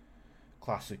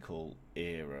classical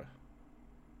era.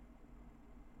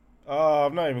 Oh,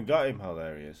 I've not even got him. Oh,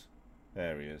 there he is.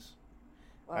 There he is.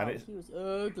 Wow, and he was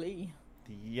ugly.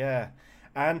 Yeah,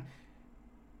 and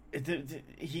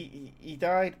he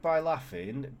died by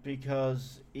laughing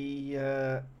because he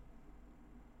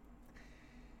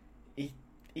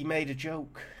made a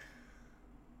joke.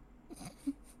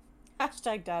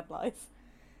 Hashtag dad life.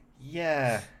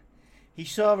 Yeah, he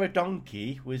saw a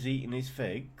donkey was eating his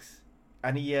figs.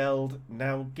 And he yelled,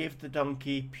 "Now give the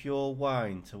donkey pure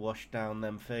wine to wash down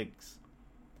them figs."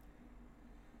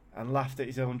 And laughed at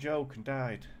his own joke and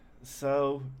died.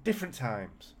 So, different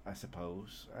times, I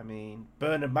suppose. I mean,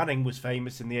 Bernard Manning was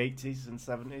famous in the 80s and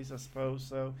 70s, I suppose,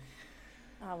 so...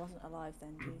 I wasn't alive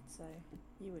then, dude, so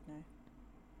you would know.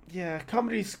 Yeah,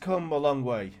 comedy's come a long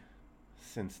way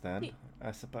since then,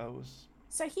 I suppose.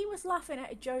 So he was laughing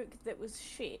at a joke that was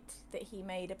shit that he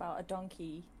made about a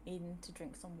donkey needing to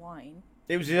drink some wine.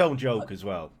 It was his own joke as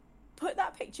well. Put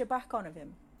that picture back on of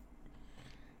him.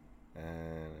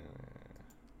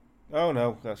 Oh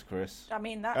no, that's Chris. I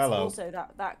mean, that's Hello. Also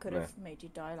that could have made you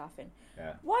die laughing.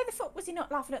 Yeah. Why the fuck was he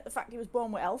not laughing at the fact he was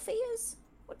born with elf ears?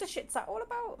 What the shit's that all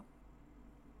about?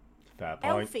 Fair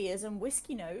point. Elf ears and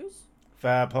whiskey nose.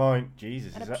 Fair point.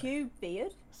 Jesus. And a pube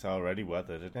beard. It's already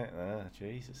weathered, isn't it?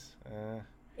 Jesus.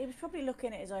 He was probably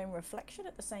looking at his own reflection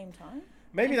at the same time.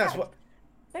 Maybe that's what...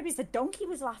 Maybe it's the donkey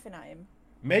was laughing at him.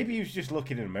 Maybe he was just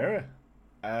looking in a mirror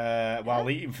while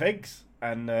eating figs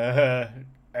and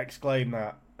exclaimed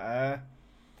that.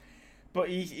 But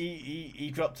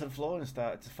he dropped to the floor and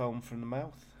started to foam from the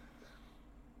mouth.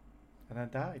 And then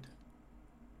died.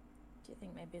 Do you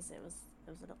think maybe there was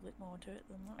a little bit more to it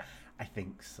than that? I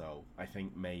think so. I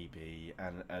think maybe.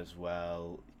 And as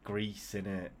well, Greece,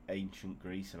 innit? Ancient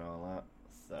Greece and all that.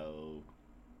 So...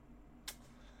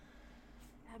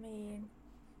 I mean...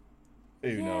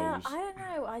 Who knows? I don't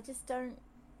know. I just don't...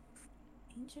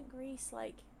 Ancient Greece,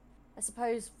 like... I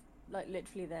suppose, like,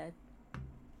 literally their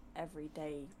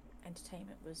everyday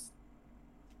entertainment was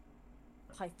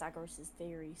Pythagoras'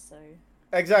 theory, so...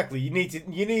 Exactly. You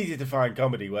needed to find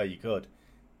comedy where you could.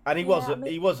 And he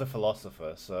was a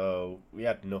philosopher, so we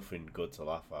had nothing good to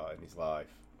laugh at in his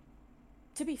life.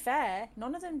 To be fair,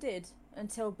 none of them did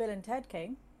until Bill and Ted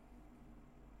came.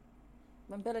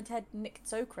 When Bill and Ted nicked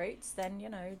Socrates, then,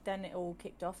 then it all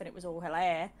kicked off and it was all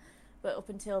hilarious. But up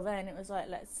until then, it was like,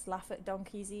 let's laugh at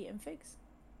donkeys eating figs.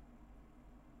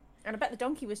 And I bet the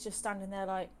donkey was just standing there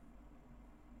like,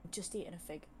 just eating a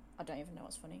fig. I don't even know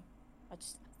what's funny. Do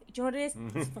you know what it is?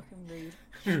 It's fucking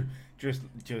rude.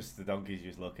 just the donkey's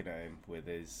just looking at him with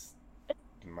his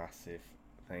massive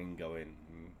thing going,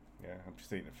 yeah, I'm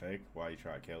just eating a fig. Why are you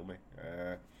trying to kill me?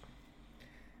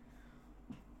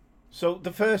 So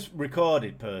the first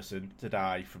recorded person to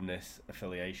die from this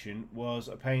affiliation was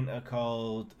a painter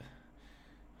called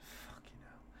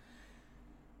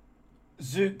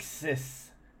Zeuxis.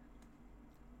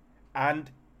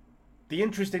 And the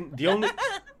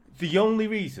only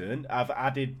reason I've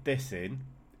added this in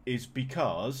is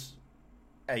because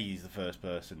he's the first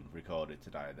person recorded to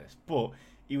die of this, but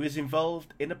he was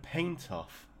involved in a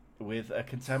paint-off with a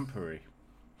contemporary,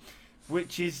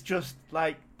 which is just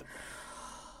like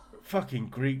fucking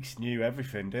Greeks knew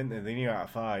everything, didn't they? They knew how to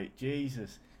fight.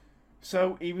 Jesus.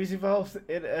 So he was involved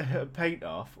in a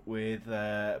paint-off with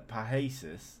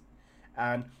Parrhasius,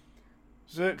 and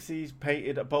Xerxes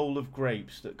painted a bowl of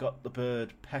grapes that got the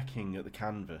bird pecking at the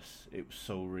canvas. It was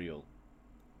so real.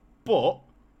 But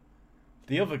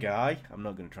the other guy, I'm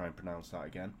not going to try and pronounce that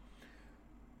again,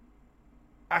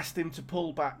 asked him to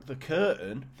pull back the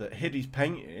curtain that hid his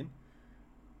painting,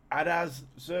 and as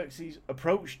Xerxes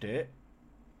approached it,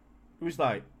 it was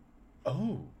like,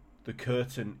 oh, the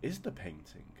curtain is the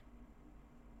painting.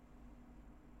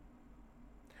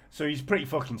 So he's pretty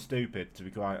fucking stupid, to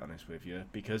be quite honest with you,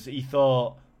 because he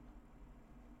thought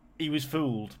he was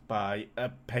fooled by a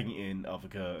painting of a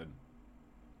curtain.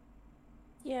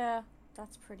 Yeah,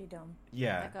 that's pretty dumb.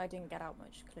 Yeah. That guy didn't get out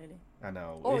much, clearly. I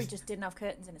know. Or he just didn't have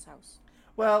curtains in his house.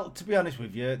 Well, to be honest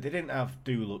with you, they didn't have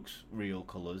Dulux real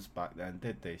colours back then,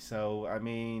 did they? So, I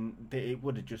mean, it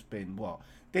would have just been, what?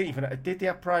 Did they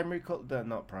have primary colours?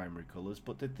 Not primary colours,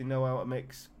 but did they know how to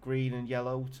mix green and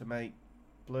yellow to make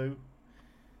blue?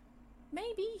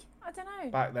 Maybe. I don't know.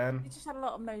 Back then? They just had a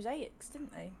lot of mosaics,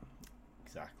 didn't they?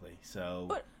 Exactly, so...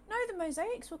 But, no, the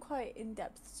mosaics were quite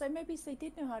in-depth, so maybe they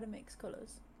did know how to mix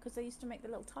colours. Because they used to make the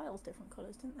little tiles different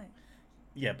colours, didn't they?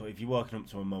 Yeah, but if you're walking up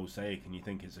to a mosaic and you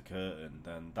think it's a curtain,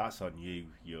 then that's on you.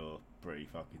 You're pretty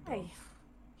fucking dumb. Hey,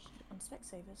 on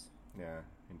Specsavers. Yeah,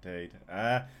 indeed.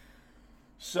 And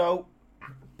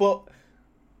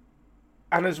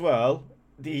as well,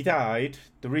 he died.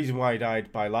 The reason why he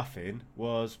died by laughing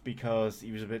was because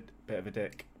he was a bit of a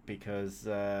dick. Because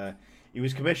he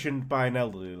was commissioned by an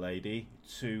elderly lady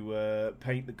to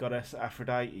paint the goddess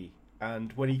Aphrodite.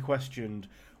 And when he questioned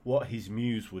what his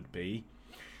muse would be,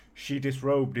 she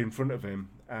disrobed in front of him,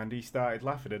 and he started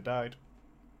laughing and died.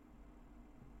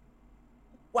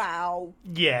 Wow.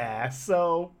 Yeah,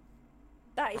 so...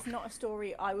 That is not a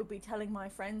story I would be telling my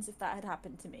friends if that had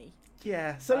happened to me.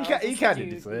 Yeah, so he kind of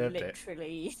deserved it.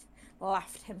 Literally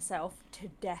laughed himself to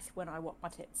death when I whopped my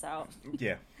tits out.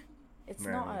 Yeah. It's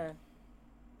not a...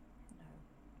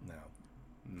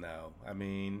 No. I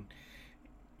mean,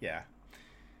 yeah.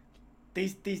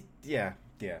 These, yeah.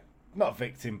 Not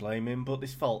victim blaming, but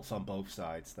there's faults on both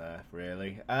sides there,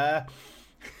 really. That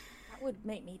would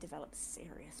make me develop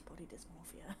serious body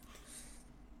dysmorphia.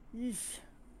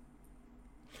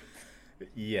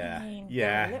 Yeah, I mean,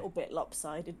 yeah. A little bit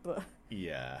lopsided, but...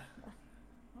 Yeah.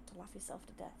 Not to laugh yourself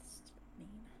to death, it's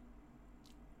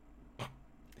mean.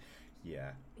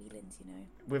 Yeah. Feelings, you know.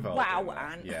 We've all wow, been there.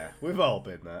 Anne. Yeah, we've all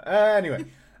been there. Anyway.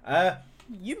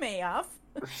 You may have.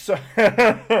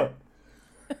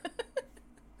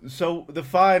 So the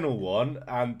final one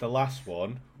and the last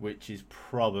one, which is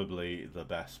probably the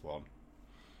best one,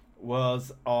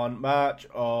 was on March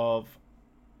of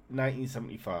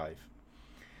 1975.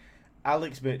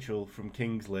 Alex Mitchell from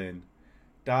King's Lynn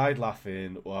died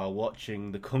laughing while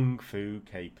watching the Kung Fu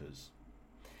Capers.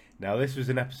 Now, this was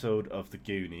an episode of The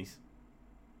Goonies,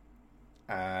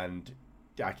 and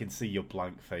I can see your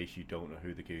blank face. You don't know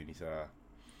who the Goonies are.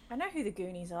 I know who the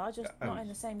Goonies are, just not in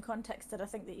the same context that I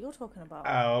think that you're talking about.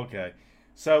 Oh, okay.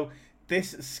 So,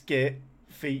 this skit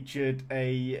featured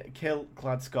a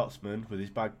kilt-clad Scotsman with his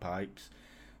bagpipes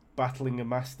battling a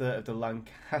master of the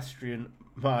Lancastrian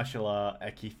martial art,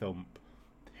 Eki Thump,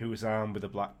 who was armed with a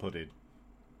black pudding.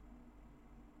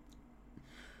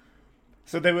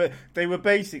 So they were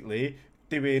basically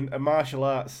doing a martial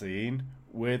arts scene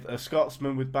with a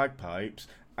Scotsman with bagpipes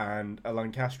and a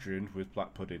Lancastrian with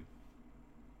black pudding.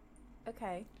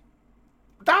 Okay.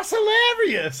 That's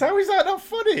hilarious! How is that not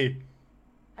funny?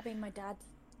 I mean, my dad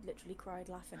literally cried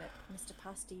laughing at Mr.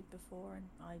 Pasty before, and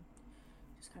I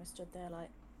just kind of stood there like...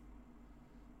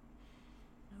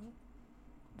 No?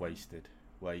 Wasted.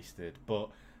 But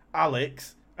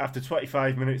Alex, after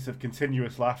 25 minutes of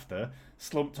continuous laughter,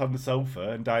 slumped on the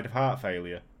sofa and died of heart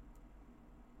failure.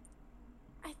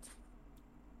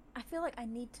 I feel like I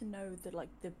need to know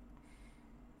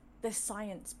the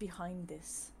science behind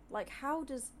this. Like, how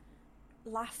does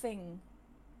laughing,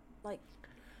 like,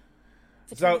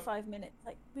 for 25 minutes,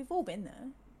 like, we've all been there.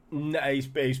 No, it's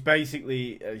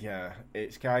basically,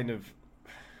 it's kind of,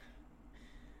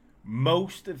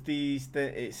 most of these,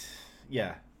 it's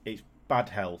bad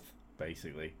health,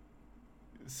 basically.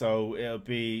 So it'll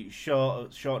be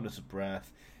shortness of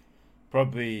breath,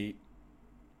 probably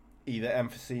either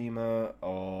emphysema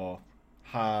or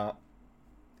heart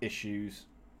issues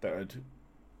that would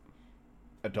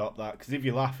adopt that. Because if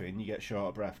you're laughing, you get short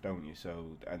of breath, don't you?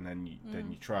 So, and then you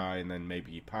try, and then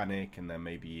maybe you panic, and then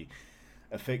maybe you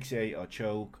asphyxiate or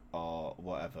choke or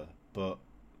whatever. But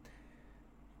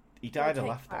He died of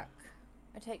laughter.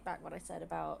 I take back what I said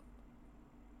about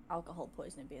alcohol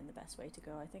poisoning being the best way to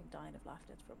go. I think dying of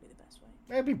laughter is probably the best way.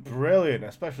 It'd be brilliant,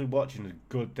 especially watching a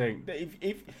good thing.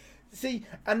 If see,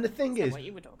 and the thing is, what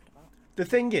you were talking about.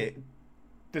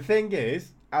 The thing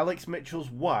is, Alex Mitchell's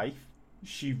wife,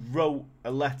 she wrote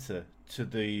a letter to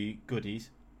the goodies,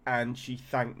 and she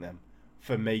thanked them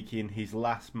for making his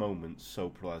last moments so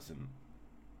pleasant.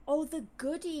 Oh, the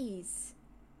goodies.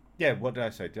 Yeah, what did I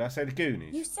say? Did I say the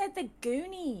Goonies? You said the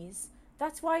Goonies.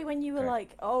 That's why when you were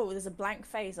like, oh, there's a blank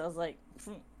face, I was like,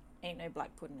 ain't no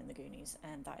black pudding in the Goonies,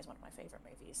 and that is one of my favourite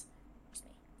movies. Just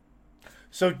me.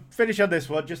 So, finish on this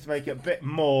one, just to make it a bit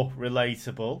more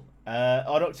relatable.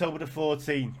 On October the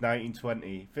 14th,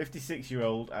 1920,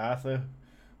 56-year-old Arthur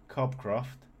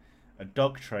Cobcroft, a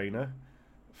dog trainer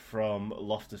from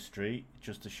Loftus Street,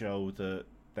 just to show that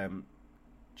them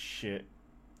shit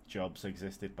jobs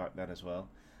existed back then as well.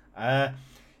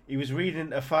 He was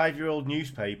reading a 5-year-old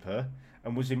newspaper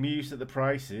and was amused at the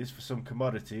prices for some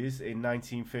commodities in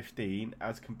 1915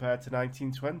 as compared to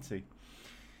 1920.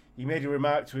 He made a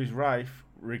remark to his wife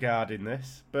regarding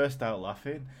this, burst out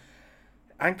laughing,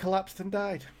 and collapsed and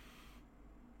died.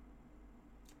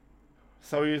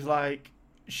 So he was like,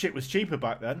 shit was cheaper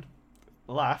back then,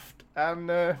 laughed, and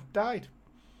died.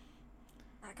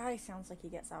 That guy sounds like he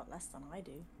gets out less than I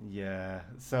do. Yeah,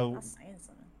 so... That's saying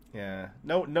something. Yeah,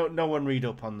 no one read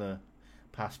up on the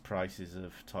past prices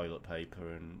of toilet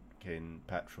paper and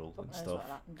petrol and stuff,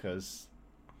 because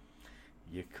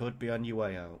you could be on your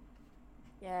way out.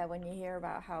 Yeah, when you hear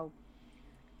about how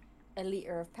a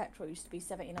litre of petrol used to be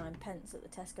 79 pence at the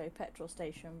Tesco petrol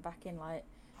station back in like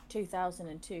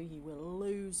 2002, you will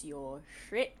lose your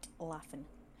shit laughing.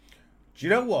 Do you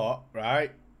know what,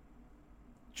 right?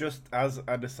 Just as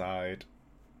an aside,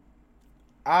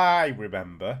 I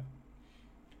remember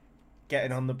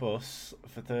getting on the bus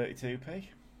for 32p.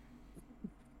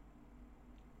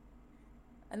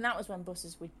 And that was when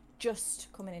buses were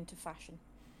just coming into fashion.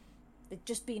 They'd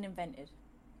just been invented.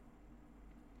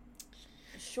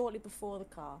 Shortly before the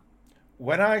car.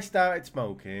 When I started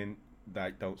smoking,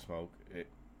 like, don't smoke,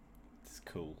 it's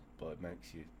cool, but it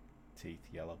makes your teeth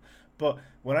yellow. But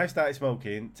when I started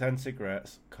smoking, 10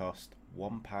 cigarettes cost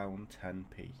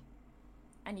 £1.10p.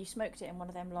 And you smoked it in one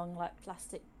of them long, like,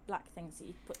 plastic black things that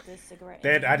you put the cigarette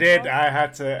in. I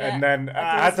had to, yeah. And then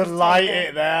I had to light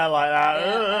it there like that.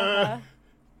 Yeah.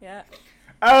 Yeah.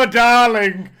 Oh,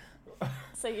 darling!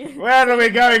 So where are we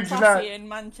going tonight? In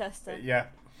Manchester. Yeah.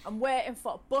 I'm waiting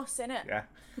for a bus, innit? Yeah.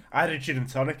 I had a gin and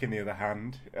tonic in the other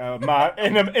hand,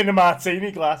 in a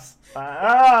martini glass.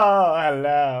 Oh,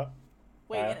 hello.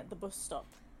 Waiting at the bus stop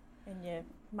in your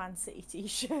Man City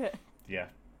t-shirt. Yeah,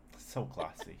 so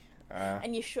classy.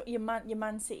 And your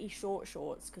Man City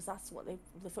shorts, because that's what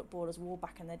the footballers wore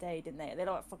back in the day, didn't they? They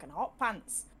looked like fucking hot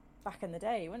pants back in the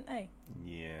day, weren't they?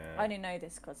 Yeah. I only know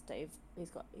this because Dave, he's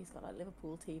got like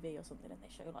Liverpool TV or something, and they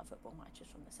show like football matches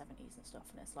from the 70s and stuff,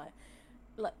 and it's like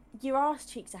your arse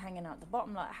cheeks are hanging out the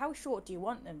bottom. Like, how short do you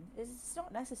want them? It's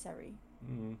not necessary.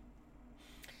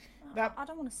 I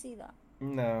don't want to see that.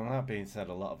 No, that being said,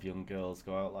 a lot of young girls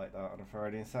go out like that on a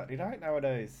Friday and Saturday night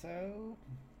nowadays, so...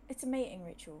 It's a mating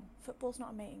ritual. Football's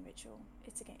not a mating ritual.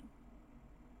 It's a game.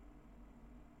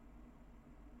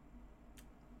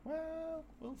 Well,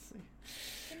 we'll see.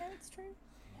 You know it's true.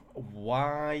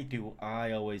 Why do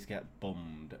I always get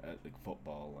bummed at the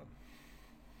football then?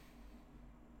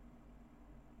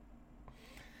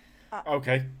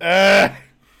 Okay.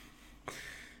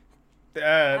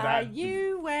 Are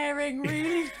you wearing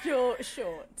really short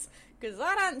shorts? Because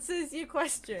that answers your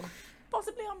question.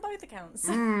 Possibly on both accounts.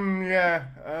 Yeah.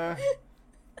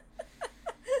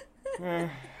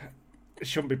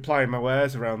 Shouldn't be plying my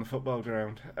wares around the football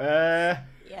ground. Yeah.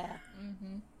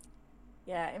 Mm-hmm.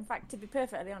 Yeah, in fact, to be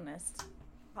perfectly honest,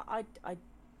 I'm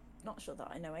not sure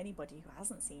that I know anybody who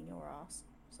hasn't seen your ass,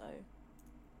 so...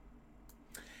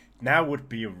 Now would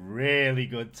be a really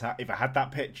good time. If I had that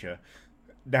picture,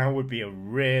 now would be a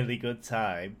really good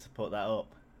time to put that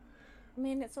up. I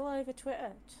mean, it's all over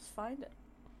Twitter. Just find it.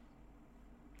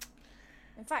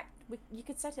 In fact, you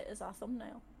could set it as our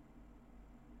thumbnail.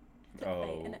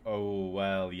 Oh,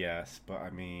 well, yes, but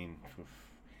I mean,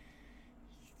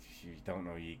 you don't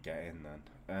know you get in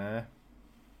then.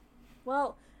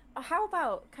 Well, how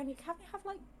about can you have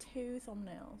like 2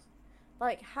 thumbnails?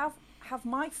 Like have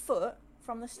my foot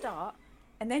from the start,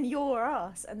 and then your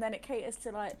ass, and then it caters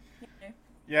to like, you know.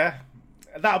 Yeah,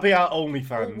 that'll be our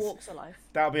OnlyFans. All walks of life.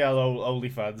 That'll be our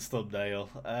OnlyFans thumbnail.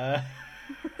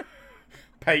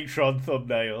 Patreon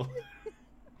thumbnail.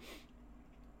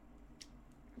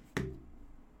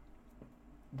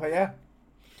 But yeah,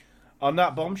 on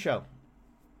that bombshell,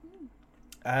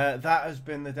 That has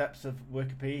been the depths of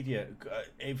Wikipedia.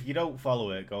 If you don't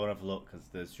follow it, go and have a look, because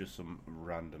there's just some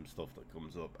random stuff that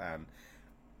comes up, and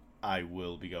I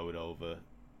will be going over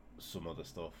some other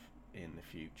stuff in the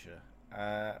future.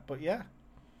 But yeah.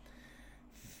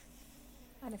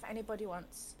 And if anybody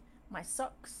wants my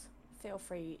socks, feel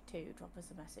free to drop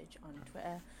us a message on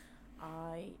Twitter.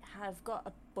 I have got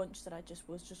a bunch that I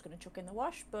was just going to chuck in the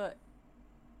wash, but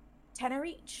tenner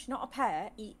each, not a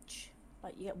pair, each.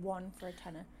 Like, you get one for a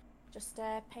tenner. Just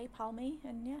PayPal me,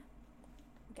 and yeah,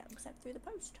 get them sent through the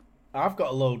post. I've got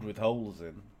a load with holes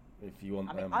in, if you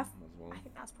want them as well. I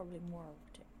think that's probably more of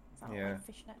it. Is that like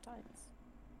fishnet tights?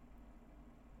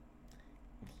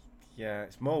 Yeah,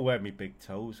 it's more where my big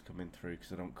toes coming through,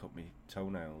 because I don't cut my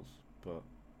toenails, but...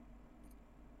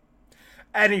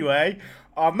 Anyway,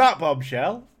 on that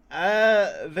bombshell,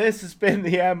 this has been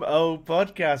the MO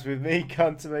podcast with me,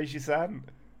 Contumacious-san.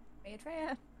 Me,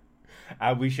 Atreya.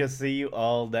 And we shall see you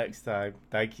all next time.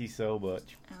 Thank you so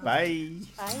much. Bye.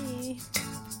 Bye.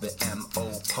 The MO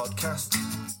podcast.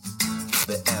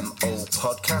 The MO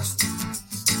podcast.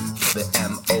 The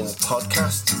MO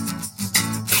podcast.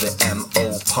 The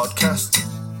MO podcast.